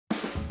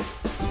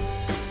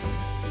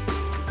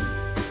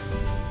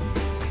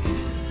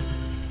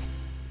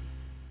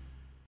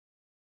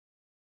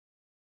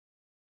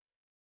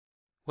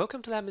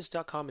Welcome to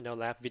LabMinutes.com and our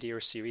lab video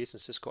series in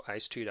Cisco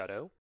ISE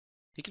 2.0.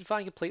 You can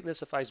find a complete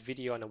list of ISE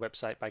video on our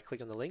website by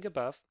clicking on the link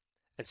above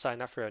and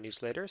sign up for our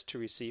newsletters to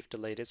receive the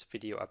latest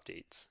video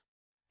updates.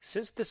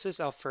 Since this is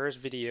our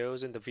first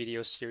videos in the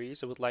video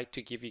series, I would like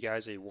to give you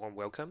guys a warm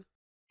welcome.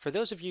 For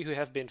those of you who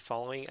have been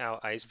following our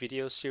ISE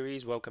video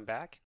series, welcome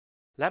back.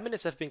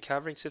 LabMinutes have been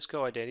covering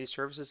Cisco Identity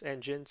Services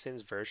Engine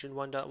since version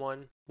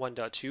 1.1,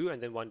 1.2,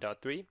 and then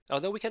 1.3.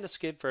 Although we kind of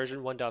skipped version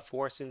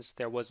 1.4 since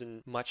there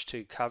wasn't much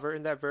to cover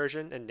in that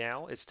version, and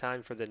now it's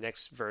time for the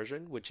next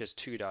version, which is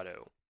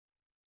 2.0.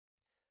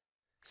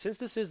 Since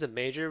this is the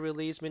major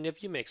release, many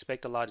of you may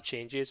expect a lot of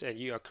changes, and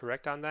you are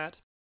correct on that.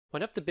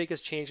 One of the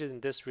biggest changes in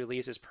this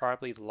release is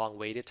probably the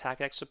long-awaited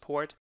TACACS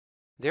support.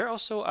 There are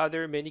also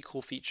other many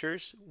cool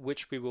features,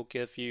 which we will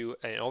give you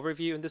an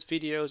overview in this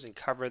videos and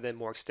cover them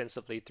more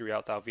extensively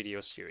throughout our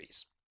video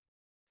series.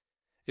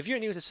 If you're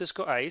new to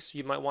Cisco ISE,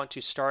 you might want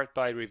to start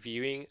by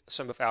reviewing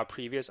some of our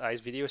previous ISE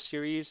video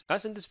series.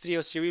 As in this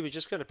video series, we're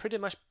just going to pretty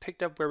much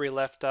pick up where we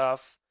left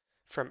off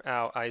from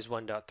our ISE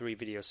 1.3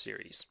 video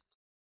series.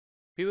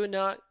 We were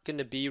not going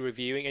to be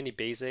reviewing any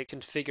basic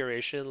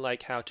configuration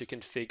like how to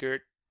configure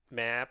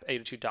map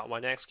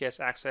 802.1x guest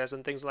access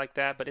and things like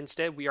that, but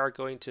instead we are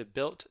going to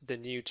build the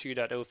new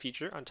 2.0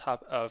 feature on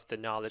top of the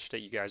knowledge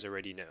that you guys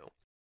already know.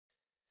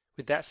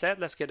 With that said,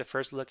 let's get a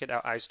first look at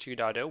our ISE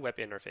 2.0 web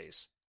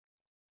interface.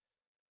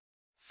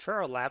 For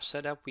our lab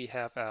setup, we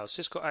have our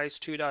Cisco ISE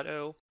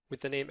 2.0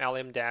 with the name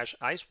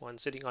LM-ISE1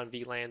 sitting on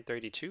VLAN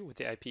 32 with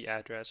the IP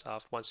address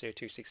of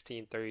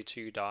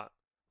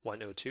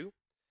 172.16.32.102.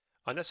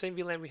 On that same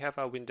VLAN, we have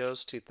our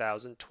Windows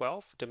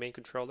 2012 domain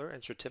controller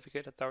and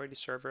certificate authority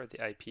server at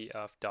the IP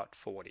of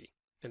 .40.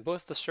 And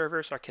both the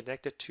servers are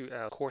connected to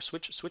our core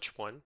switch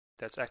 1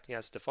 that's acting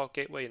as default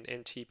gateway and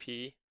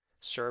NTP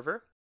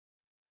server,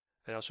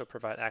 and also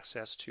provide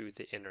access to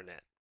the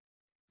internet.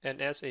 And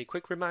as a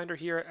quick reminder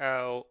here,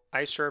 our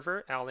ISE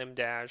server,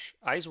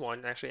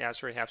 LM-ISE1,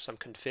 actually has some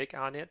config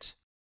on it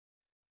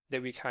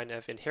that we kind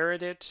of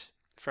inherited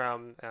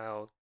from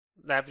our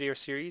lab video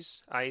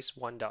series, ISE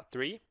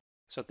 1.3.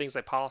 So things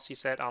like policy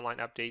set, online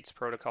updates,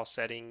 protocol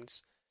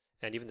settings,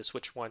 and even the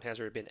switch 1 has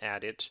already been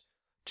added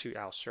to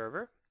our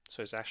server.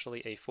 So it's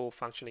actually a full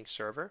functioning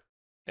server,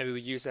 and we will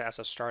use that as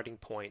a starting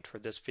point for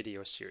this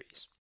video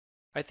series.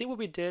 I think what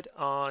we did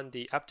on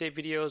the update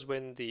videos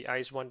when the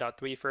ISE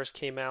 1.3 first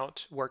came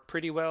out worked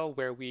pretty well,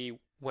 where we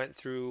went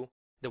through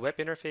the web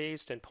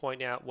interface and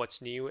point out what's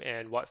new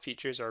and what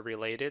features are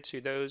related to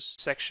those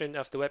section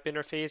of the web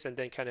interface, and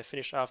then kind of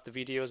finish off the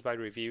videos by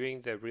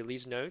reviewing the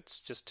release notes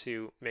just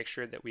to make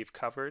sure that we've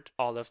covered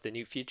all of the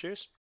new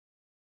features.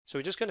 So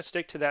we're just going to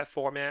stick to that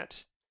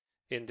format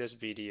in this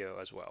video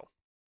as well.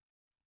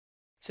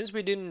 Since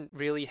we didn't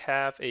really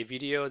have a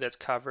video that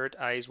covered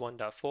ISE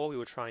 1.4, we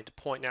were trying to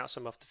point out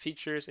some of the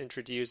features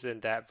introduced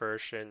in that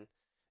version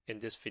in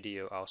this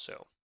video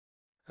also.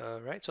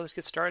 Alright, so let's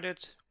get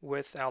started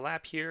with our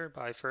lab here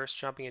by first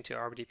jumping into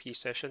our RDP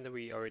session that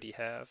we already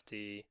have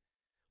the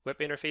web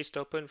interface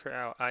open for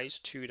our ISE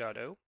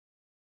 2.0.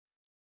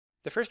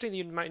 The first thing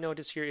you might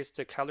notice here is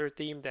the color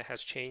theme that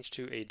has changed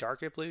to a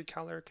darker blue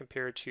color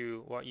compared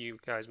to what you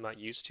guys might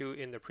used to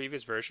in the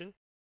previous version.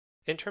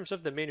 In terms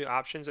of the menu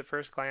options, at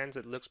first glance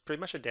it looks pretty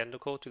much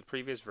identical to the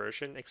previous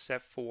version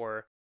except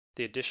for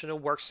the additional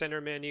Work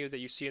Center menu that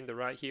you see in the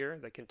right here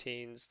that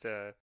contains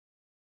the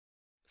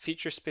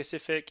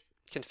feature-specific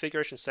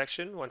configuration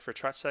section, one for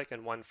TrustSec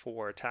and one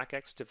for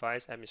TACACS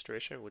device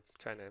administration. Would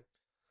kind of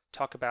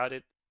talk about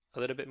it a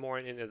little bit more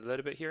in a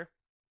little bit here.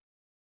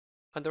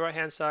 On the right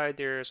hand side,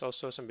 there's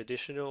also some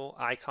additional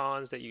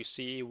icons that you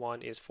see.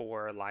 One is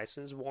for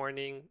license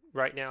warning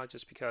right now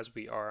just because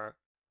we are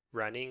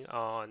running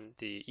on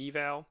the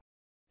eval.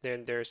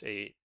 Then there's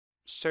a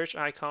search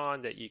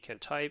icon that you can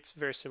type,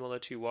 very similar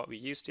to what we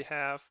used to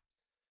have,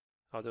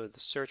 although the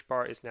search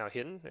bar is now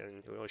hidden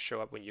and it will show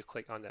up when you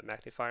click on that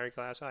magnifier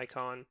glass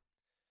icon.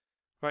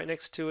 Right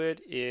next to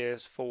it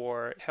is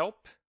for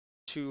help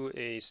to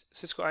a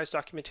Cisco ISE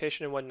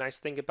documentation, and one nice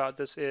thing about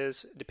this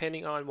is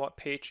depending on what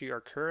page you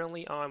are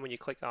currently on, when you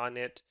click on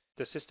it,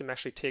 the system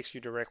actually takes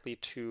you directly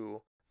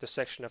to the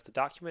section of the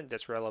document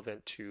that's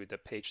relevant to the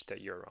page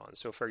that you're on.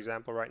 So for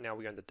example, right now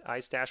we're on the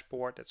ISE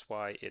dashboard, that's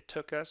why it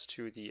took us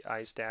to the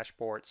ISE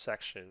dashboard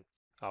section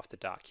of the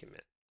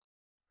document.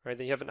 Right,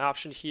 then you have an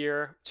option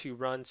here to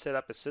run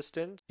Setup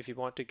Assistant. If you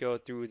want to go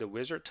through the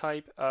wizard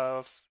type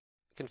of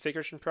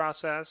configuration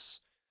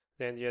process,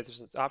 then there's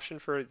an option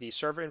for the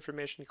server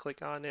information.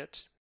 Click on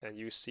it, and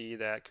you see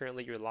that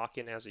currently you're logged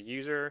in as a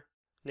user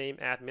name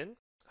admin,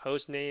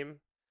 host name,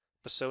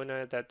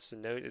 persona that's the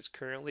node is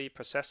currently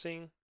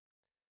processing,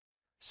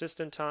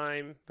 system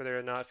time, whether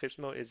or not FIPS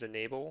mode is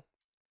enabled,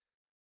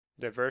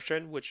 the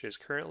version, which is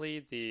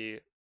currently the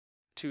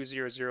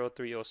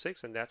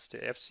 2.0.306, and that's the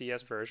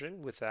FCS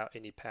version without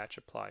any patch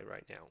applied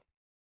right now.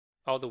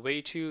 All the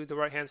way to the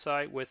right hand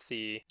side with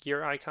the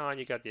gear icon,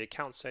 you got the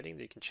account setting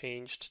that you can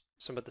change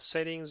some of the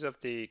settings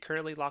of the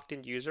currently logged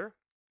in user.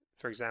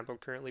 For example,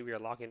 currently we are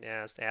logged in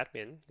as the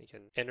admin. You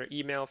can enter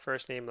email,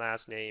 first name,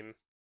 last name,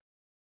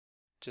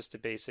 just the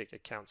basic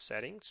account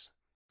settings.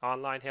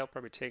 online help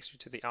where it takes you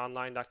to the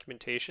online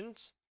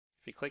documentations.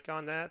 If you click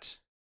on that,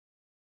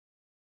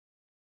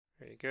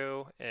 there you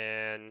go.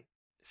 And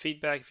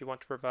feedback, if you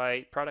want to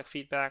provide product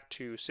feedback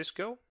to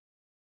Cisco.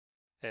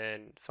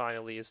 And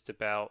finally is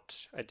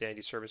about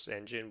Identity Service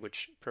Engine,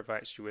 which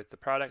provides you with the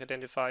product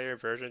identifier,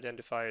 version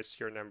identifier,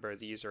 serial number.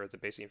 These are the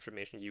basic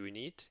information you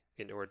need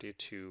in order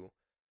to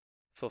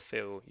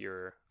fulfill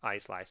your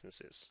ISE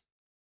licenses.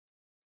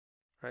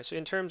 All right, so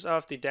in terms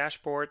of the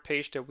dashboard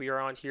page that we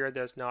are on here,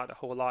 there's not a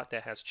whole lot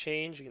that has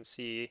changed. You can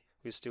see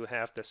we still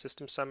have the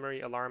system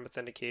summary, alarm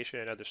authentication,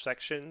 and other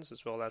sections,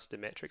 as well as the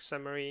metric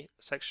summary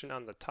section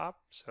on the top.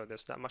 So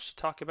there's not much to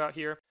talk about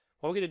here.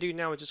 What we're going to do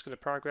now is just going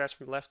to progress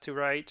from left to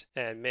right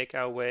and make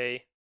our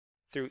way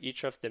through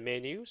each of the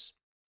menus,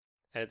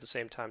 and at the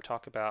same time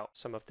talk about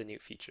some of the new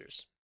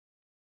features.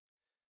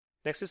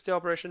 Next is the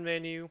operation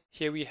menu.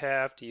 Here we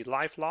have the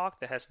live log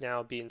that has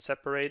now been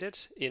separated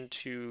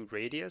into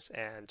Radius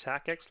and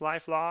TACX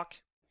live log.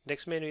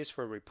 Next menu is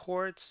for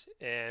reports,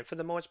 and for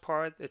the most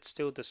part it's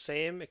still the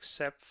same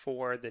except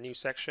for the new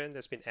section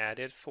that's been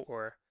added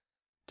for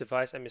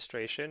device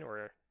administration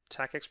or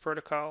TACX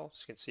protocol.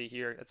 So you can see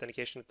here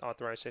authentication,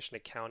 authorization,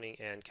 accounting,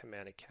 and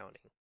command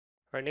accounting.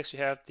 All right, next you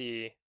have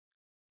the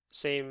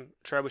same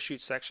troubleshoot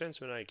sections.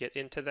 When I get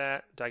into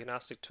that,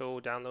 diagnostic tool,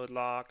 download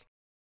log,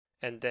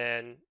 and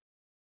then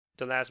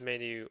the last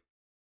menu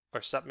or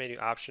submenu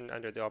option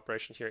under the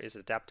operation here is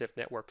adaptive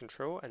network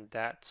control, and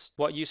that's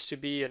what used to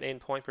be an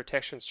endpoint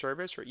protection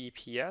service or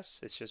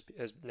EPS. It's just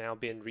has now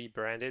been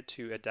rebranded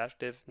to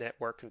adaptive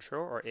network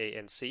control or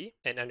ANC,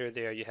 and under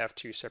there you have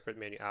two separate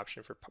menu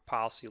options for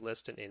policy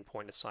list and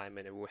endpoint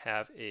assignment, and we'll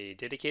have a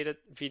dedicated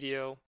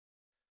video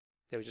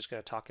that we're just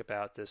going to talk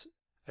about this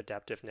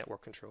adaptive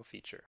network control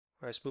feature.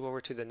 All right, let's move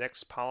over to the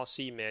next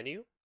policy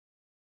menu.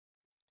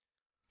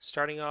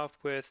 Starting off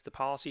with the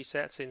policy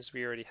set, since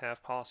we already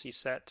have policy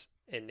set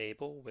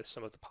enabled with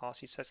some of the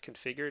policy sets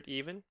configured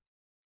even.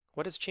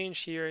 What has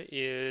changed here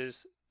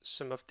is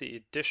some of the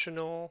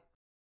additional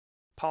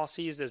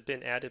policies that's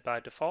been added by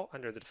default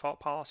under the default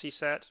policy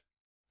set.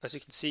 As you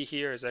can see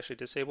here, is actually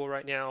disabled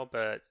right now,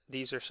 but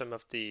these are some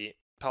of the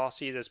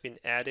policies that's been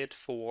added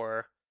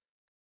for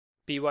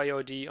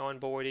BYOD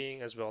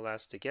onboarding as well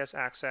as the guest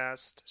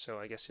access. So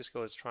I guess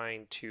Cisco is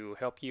trying to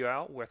help you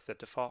out with the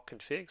default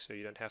config so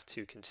you don't have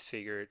to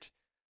configure it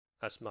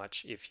as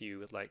much if you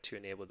would like to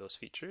enable those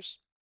features.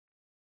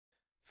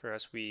 For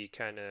us, we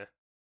kind of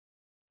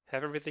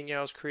have everything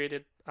else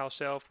created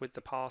ourselves with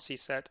the policy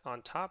set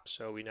on top,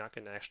 so we're not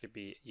going to actually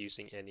be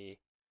using any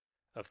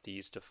of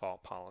these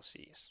default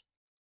policies.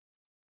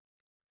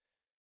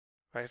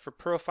 Right, for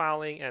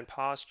profiling and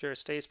posture, it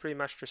stays pretty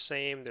much the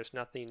same. There's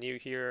nothing new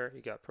here.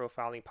 You got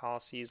profiling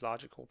policies,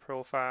 logical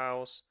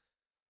profiles.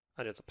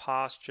 Under the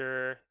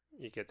posture,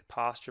 you get the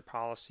posture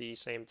policy,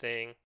 same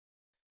thing.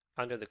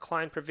 Under the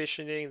client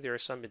provisioning, there are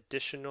some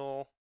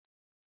additional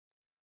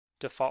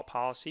default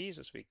policies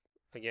as we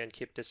again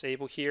keep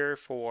disabled here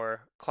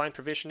for client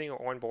provisioning or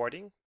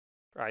onboarding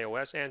for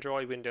iOS,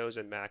 Android, Windows,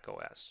 and Mac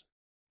OS.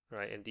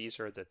 Right, and these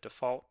are the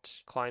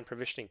default client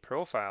provisioning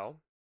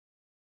profile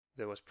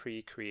that was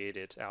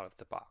pre-created out of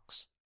the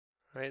box.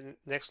 Right,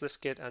 next let's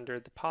get under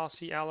the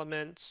policy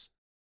elements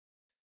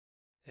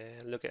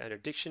and look at under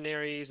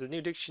dictionaries. The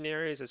new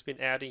dictionaries that's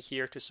been added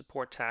here to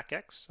support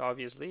TACX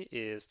obviously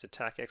is the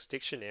TACX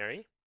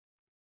dictionary.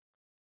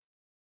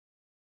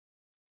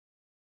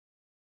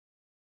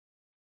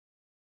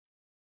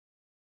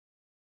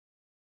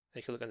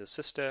 You can look on the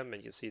system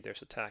and you see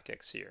there's a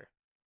TACX here.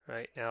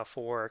 Right, now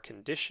for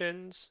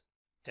conditions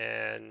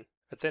and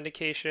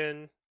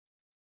authentication,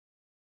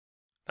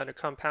 under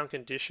compound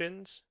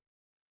conditions,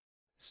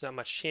 there's not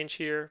much change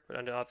here, but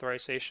under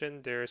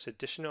authorization, there's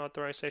additional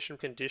authorization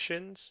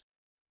conditions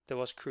that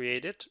was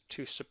created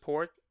to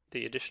support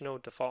the additional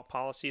default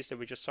policies that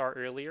we just saw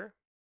earlier.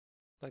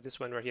 Like this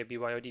one right here,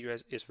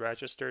 BYOD is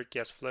registered,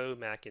 guest flow,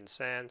 Mac in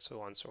SAN,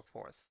 so on and so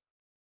forth.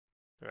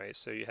 Right,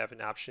 so you have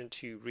an option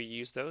to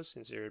reuse those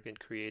since they've been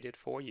created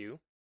for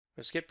you.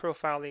 For skip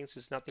profiling,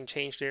 since nothing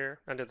changed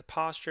there. Under the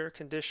posture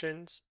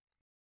conditions,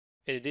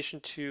 in addition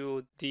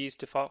to these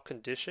default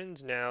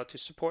conditions, now to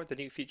support the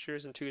new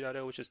features in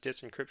 2.0, which is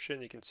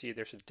disencryption, you can see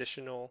there's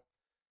additional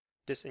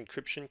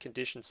disencryption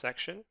condition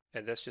section,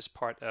 and that's just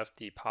part of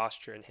the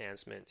posture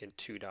enhancement in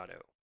 2.0. All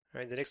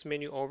right, the next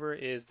menu over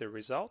is the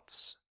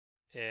results,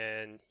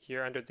 and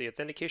here under the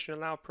authentication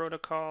allow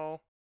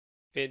protocol,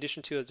 in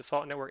addition to the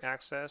default network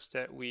access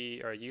that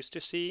we are used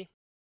to see,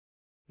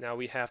 now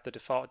we have the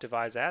default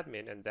device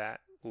admin, and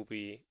that will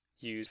be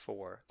used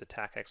for the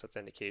TACX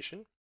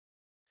authentication.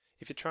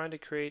 If you're trying to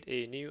create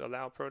a new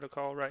allow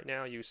protocol right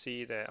now, you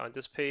see that on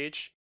this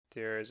page,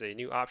 there's a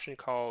new option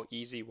called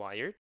Easy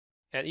Wired.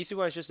 And Easy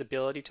Wired is just the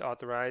ability to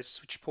authorize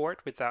switch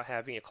port without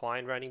having a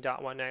client running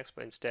 .1x,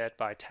 but instead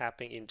by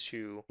tapping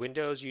into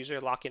Windows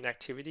user login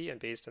activity, and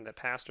based on the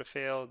pass or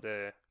fail,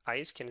 the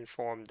ISE can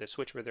inform the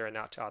switch whether or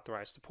not to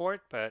authorize the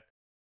port. But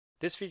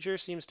this feature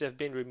seems to have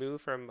been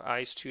removed from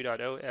ISE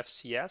 2.0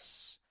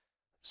 FCS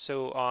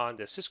So on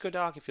the Cisco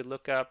doc, if you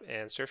look up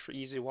and search for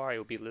EasyWire, it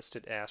will be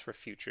listed as for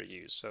future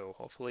use. So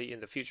hopefully in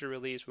the future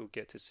release, we'll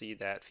get to see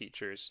that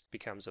features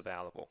becomes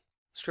available.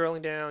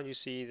 Scrolling down, you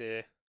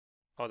see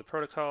all the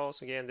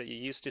protocols again that you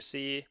used to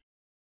see.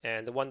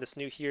 And the one that's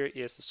new here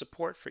is the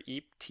support for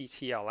EAP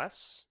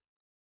TTLS.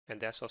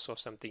 And that's also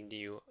something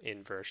new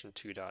in version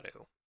 2.0.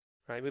 All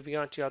right, moving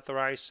on to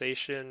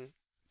authorization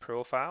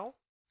profile.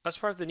 As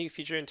part of the new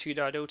feature in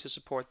 2.0 to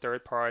support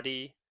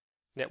third-party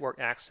network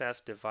access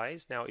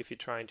device. Now, if you're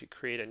trying to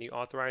create a new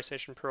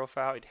authorization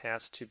profile, it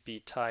has to be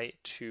tied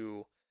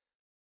to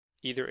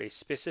either a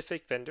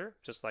specific vendor,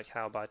 just like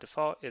how by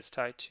default it's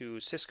tied to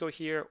Cisco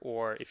here,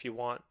 or if you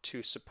want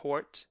to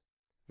support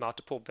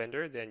multiple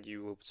vendor, then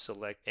you will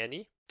select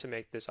any to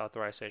make this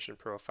authorization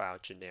profile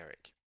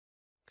generic.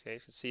 Okay, you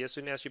can see as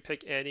soon as you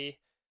pick any,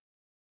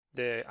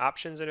 the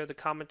options under the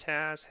common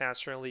task has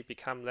certainly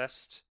become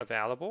less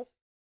available.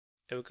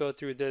 And we'll go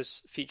through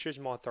this features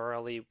more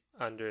thoroughly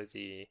under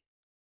the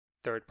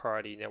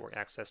third-party network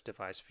access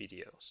device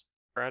videos.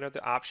 One of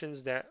the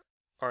options that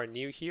are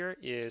new here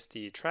is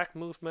the track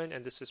movement,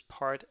 and this is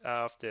part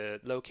of the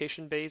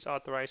location-based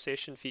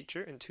authorization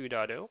feature in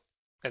 2.0.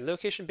 And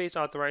location-based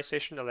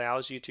authorization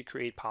allows you to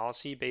create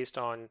policy based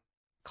on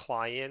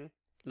client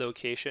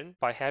location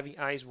by having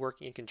ISE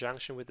working in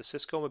conjunction with the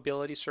Cisco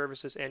Mobility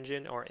Services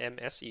Engine, or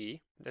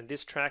MSE. And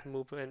this track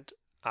movement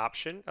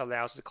option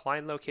allows the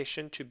client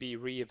location to be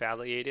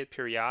reevaluated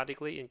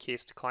periodically in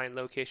case the client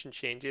location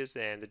changes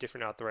and the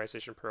different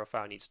authorization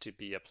profile needs to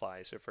be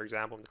applied. So for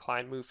example, if the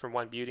client moved from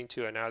one building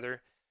to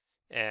another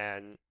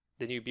and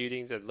the new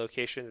building, the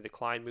location that the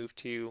client moved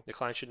to, the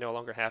client should no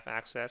longer have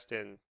access,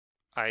 then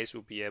ISE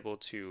will be able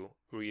to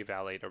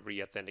reevaluate or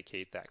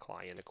re-authenticate that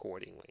client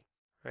accordingly.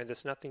 All right,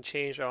 there's nothing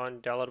changed on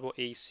downloadable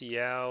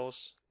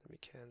ACLs. Let me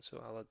cancel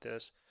all of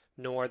this,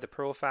 nor the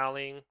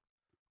profiling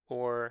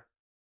or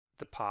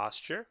the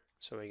posture.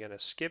 So we're going to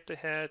skip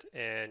ahead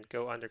and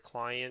go under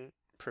client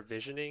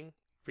provisioning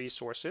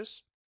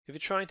resources. If you're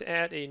trying to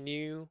add a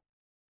new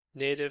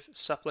native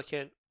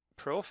supplicant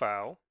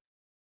profile,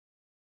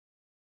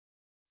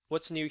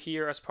 what's new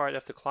here as part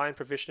of the client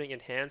provisioning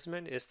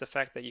enhancement is the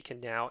fact that you can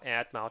now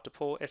add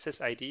multiple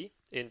SSID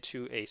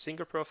into a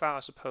single profile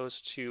as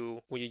opposed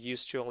to when you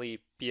used to only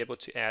be able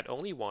to add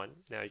only one.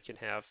 Now you can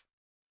have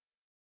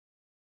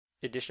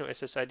additional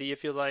SSID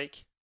if you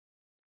like.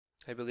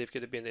 I believe it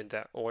could have been in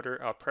that order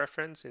of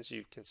preference, since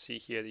you can see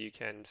here that you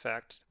can in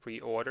fact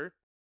reorder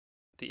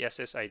the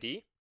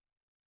SSID.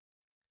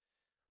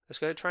 Let's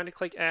go ahead and try to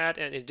click add,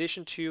 and in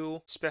addition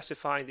to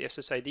specifying the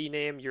SSID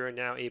name, you're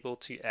now able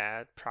to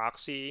add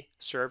proxy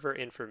server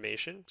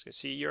information. So you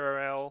see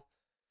URL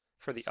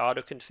for the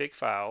auto config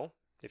file,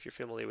 if you're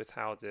familiar with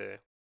how the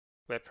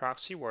web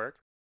proxy work,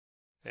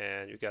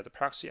 and you got the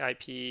proxy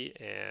IP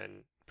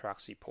and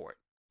proxy port.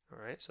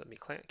 All right, so let me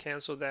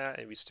cancel that,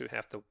 and we still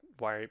have the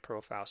wired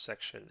profile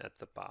section at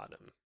the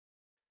bottom.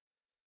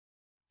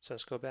 So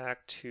let's go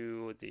back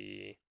to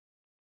the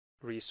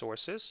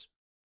resources.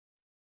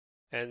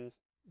 And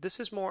this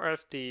is more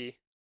of the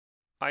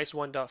ISE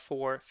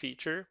 1.4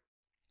 feature,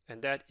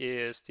 and that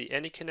is the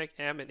AnyConnect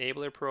AMP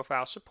enabler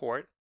profile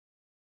support.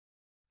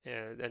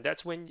 And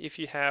that's when if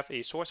you have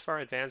a source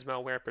file advanced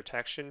malware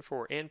protection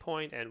for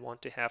endpoint and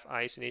want to have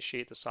ISE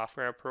initiate the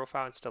software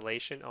profile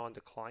installation on the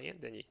client,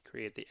 then you can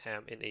create the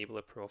AMP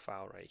enabler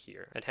profile right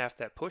here and have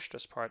that pushed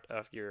as part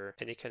of your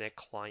AnyConnect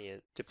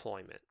client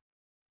deployment.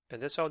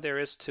 And that's all there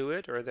is to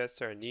it, or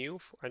that's our new.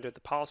 Under the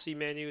policy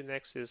menu,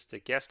 next is the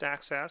guest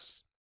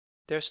access.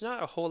 There's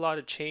not a whole lot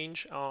of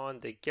change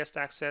on the guest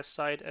access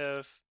side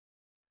of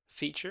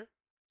feature,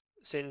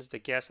 since the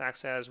guest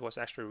access was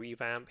actually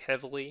revamped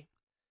heavily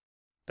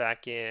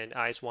back in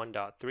ISE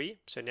 1.3.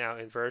 So now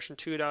in version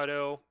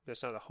 2.0,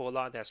 there's not a whole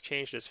lot that's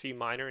changed. There's a few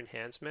minor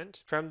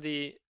enhancements. From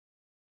the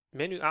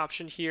menu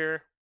option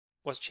here,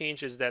 what's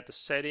changed is that the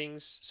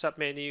settings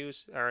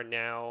submenus are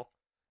now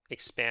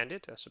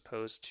expanded as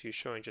opposed to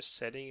showing just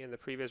setting in the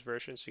previous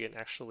version. So you can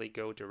actually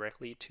go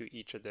directly to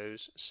each of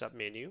those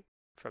submenu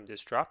from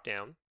this drop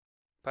down.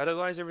 But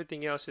otherwise,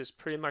 everything else is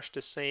pretty much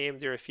the same.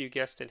 There are a few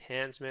guest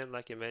enhancements,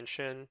 like I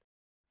mentioned.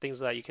 Things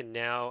like you can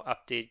now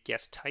update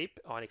guest type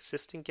on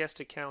existing guest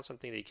accounts,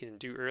 something that you couldn't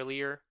do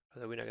earlier.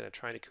 Although we're not going to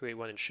try to create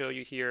one and show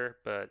you here,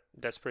 but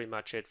that's pretty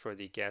much it for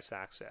the guest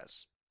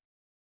access.